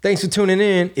Thanks for tuning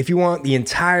in. If you want the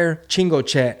entire Chingo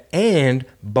Chat and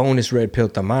bonus Red Pill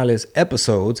Tamales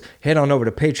episodes, head on over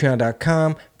to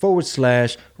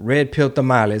patreon.com/Red Pill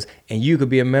Tamales, and you could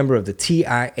be a member of the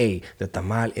TIA, the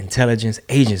Tamal Intelligence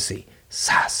Agency.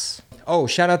 SAS. Oh,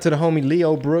 shout out to the homie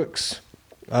Leo Brooks,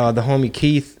 the homie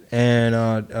Keith,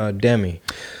 and Demi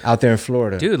out there in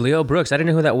Florida. Dude, Leo Brooks. I didn't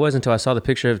know who that was until I saw the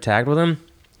picture of tagged with him.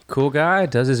 Cool guy,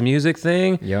 does his music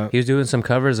thing. Yeah. He was doing some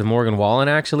covers of Morgan Wallen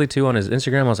actually too on his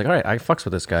Instagram. I was like, all right, I fucks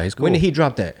with this guy. He's cool. When did he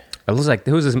drop that? It was like,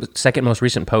 it was his second most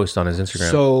recent post on his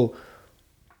Instagram. So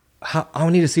I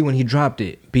don't need to see when he dropped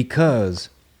it, because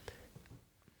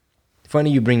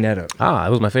funny you bring that up.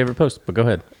 it was my favorite post, but go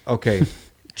ahead. Okay.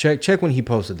 check when he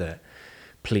posted that,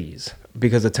 please,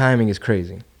 because the timing is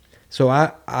crazy.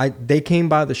 So they came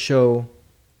by the show,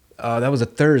 that was a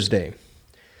Thursday.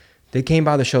 They came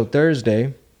by the show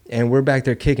Thursday, and we're back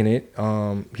there kicking it.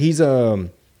 He's a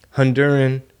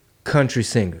Honduran country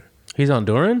singer. He's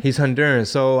Honduran? He's Honduran,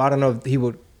 so I don't know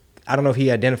if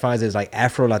he identifies as like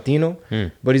Afro-Latino,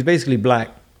 but he's basically black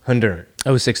Honduran.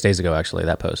 It was 6 days ago, actually,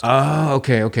 that post. Oh,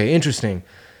 okay, interesting.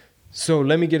 So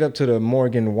let me get up to the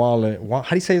Morgan Wallen. How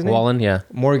do you say his name? Wallen, yeah.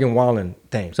 Morgan Wallen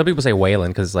thing. Some people say Waylon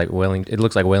because it's like Waylon. It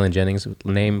looks like Waylon Jennings'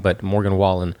 name, but Morgan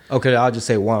Wallen. Okay, I'll just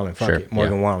say Wallen. Fuck Sure, it,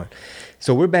 Morgan yeah. Wallen.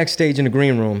 So we're backstage in the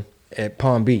green room at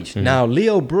Palm Beach. Now,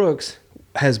 Leo Brooks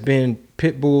has been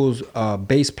Pitbull's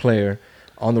bass player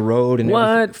on the road and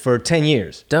What? for 10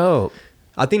 years. Dope.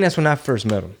 I think that's when I first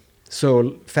met him.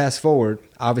 So fast forward,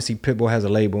 obviously Pitbull has a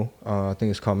label. I think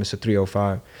it's called Mr.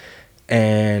 305.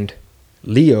 And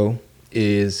Leo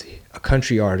is a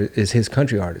country artist, is his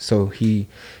country artist. So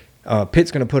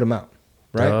Pitt's going to put him out,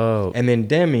 right? Dope. And then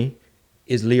Demi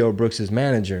is Leo Brooks'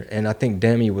 manager. And I think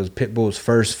Demi was Pitbull's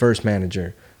first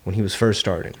manager when he was first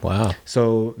starting. Wow.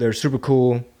 So they're super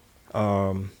cool.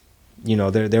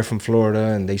 They're from Florida,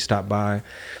 and they stopped by.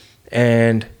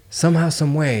 And somehow,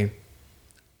 some way,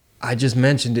 I just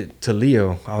mentioned it to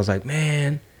Leo. I was like,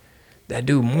 man, that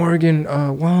dude Morgan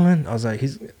Wallen. I was like, he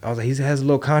has a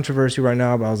little controversy right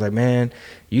now, but I was like, man,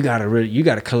 you gotta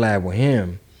collab with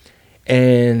him.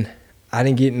 And I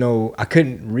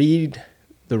couldn't read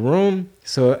the room,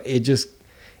 so it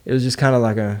was just kind of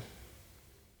like a.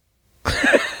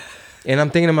 And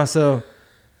I'm thinking to myself,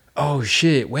 oh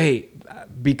shit, wait,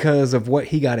 because of what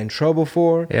he got in trouble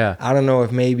for. Yeah. I don't know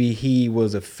if maybe he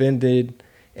was offended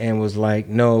and was like,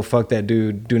 no, fuck that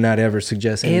dude. Do not ever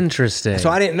suggest anything. Interesting.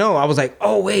 So I didn't know. I was like,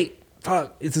 oh wait,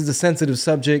 fuck, this is a sensitive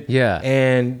subject. Yeah.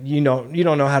 And you don't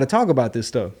know how to talk about this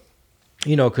stuff.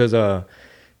 Because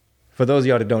for those of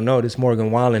y'all that don't know, this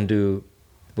Morgan Wallen dude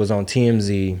was on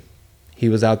TMZ. He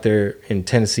was out there in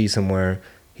Tennessee somewhere.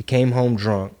 He came home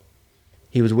drunk.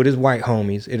 He was with his white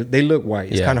homies. They look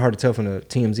white. It's kind of hard to tell from the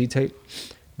TMZ tape.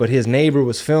 But his neighbor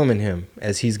was filming him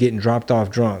as he's getting dropped off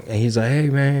drunk. And he's like, hey,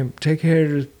 man, take care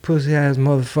of this pussy-ass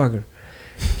motherfucker.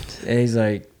 And he's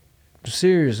like,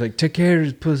 serious, like, take care of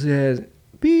this pussy-ass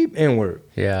beep N-word.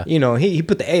 Yeah. He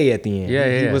put the A at the end. Yeah,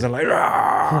 He yeah. wasn't like,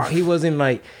 rah. He wasn't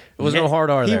like... It was no hard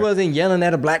R He there. wasn't yelling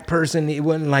at a black person. It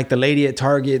wasn't like the lady at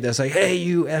Target that's like, hey,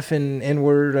 you effing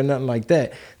N-word or nothing like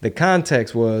that. The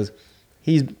context was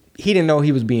he didn't know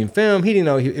he was being filmed. He didn't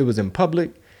know it was in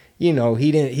public.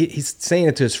 He's saying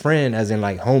it to his friend as in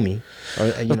like homie. Or,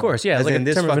 Of course, yeah, As like in a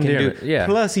this term of fucking endearment, dude. yeah.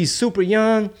 Plus, he's super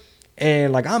young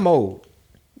and like I'm old.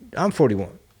 I'm 41.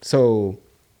 So,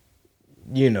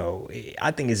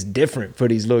 I think it's different for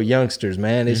these little youngsters,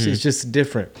 man. It's just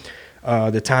different.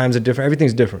 The times are different.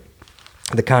 Everything's different.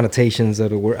 The connotations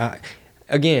of the word.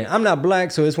 Again, I'm not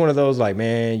black, so it's one of those like,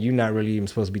 man, you're not really even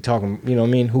supposed to be talking. You know what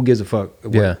I mean? Who gives a fuck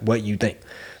what you think?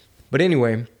 But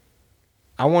anyway,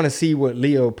 I want to see what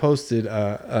Leo posted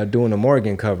doing a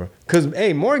Morgan cover. Because,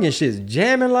 hey, Morgan shit's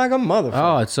jamming like a motherfucker.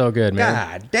 Oh, it's so good, man.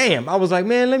 God damn. I was like,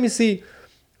 man, let me see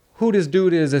who this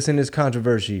dude is that's in this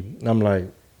controversy. And I'm like,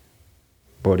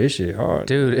 boy, this shit hard.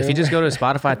 Dude, if you just go to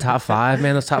Spotify top 5,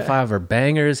 man, those top 5 are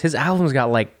bangers. His album's got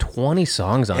like 20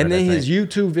 songs on it. And then I his think.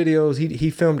 YouTube videos, he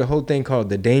filmed a whole thing called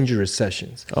The Dangerous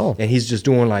Sessions. Oh. And he's just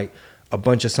doing like a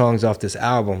bunch of songs off this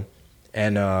album.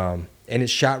 And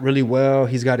it's shot really well.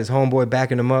 He's got his homeboy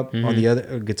backing him up on the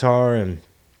other guitar and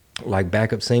like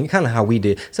backup singing, kind of how we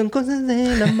did. Some cosas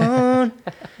in the morning.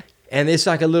 And it's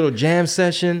like a little jam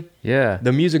session. Yeah.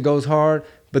 The music goes hard.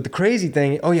 But the crazy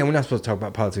thing, oh yeah, we're not supposed to talk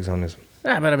about politics on this one.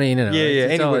 Yeah, but I mean,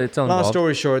 Anyway, it's all long involved.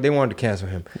 story short, they wanted to cancel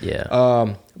him.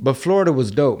 Yeah. But Florida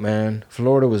was dope, man.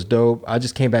 Florida was dope. I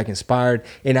just came back inspired.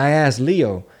 And I asked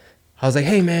Leo, I was like,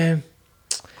 hey, man,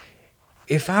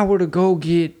 if I were to go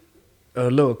get a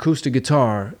little acoustic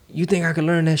guitar. You think I could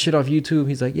learn that shit off YouTube?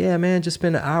 He's like, yeah, man, just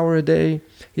spend an hour a day.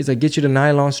 He's like, get you the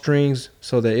nylon strings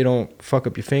so that it don't fuck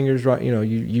up your fingers, right? You know,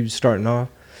 you starting off.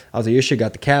 I was like, your shit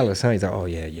got the callus, huh? He's like, oh,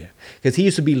 yeah. Because he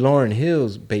used to be Lauryn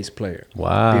Hill's bass player.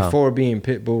 Wow. Before being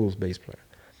Pitbull's bass player.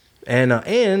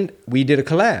 And we did a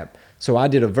collab. So I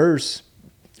did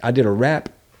a rap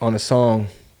on a song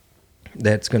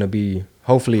that's going to be,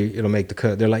 hopefully it'll make the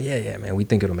cut. They're like, yeah, man, we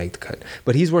think it'll make the cut.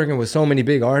 But he's working with so many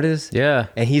big artists. Yeah.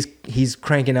 And he's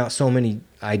cranking out so many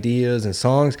ideas and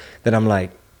songs that I'm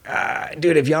like,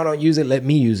 dude, if y'all don't use it, let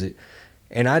me use it.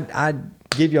 And I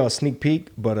give y'all a sneak peek,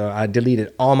 but I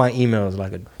deleted all my emails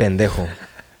like a pendejo.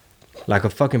 Like a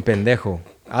fucking pendejo.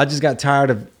 I just got tired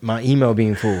of my email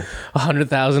being full.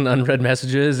 100,000 unread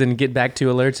messages and get back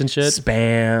to alerts and shit.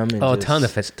 Spam. And Oh, ton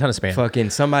of spam.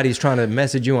 Fucking somebody's trying to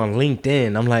message you on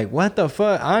LinkedIn. I'm like, what the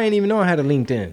fuck? I ain't even know I had a LinkedIn.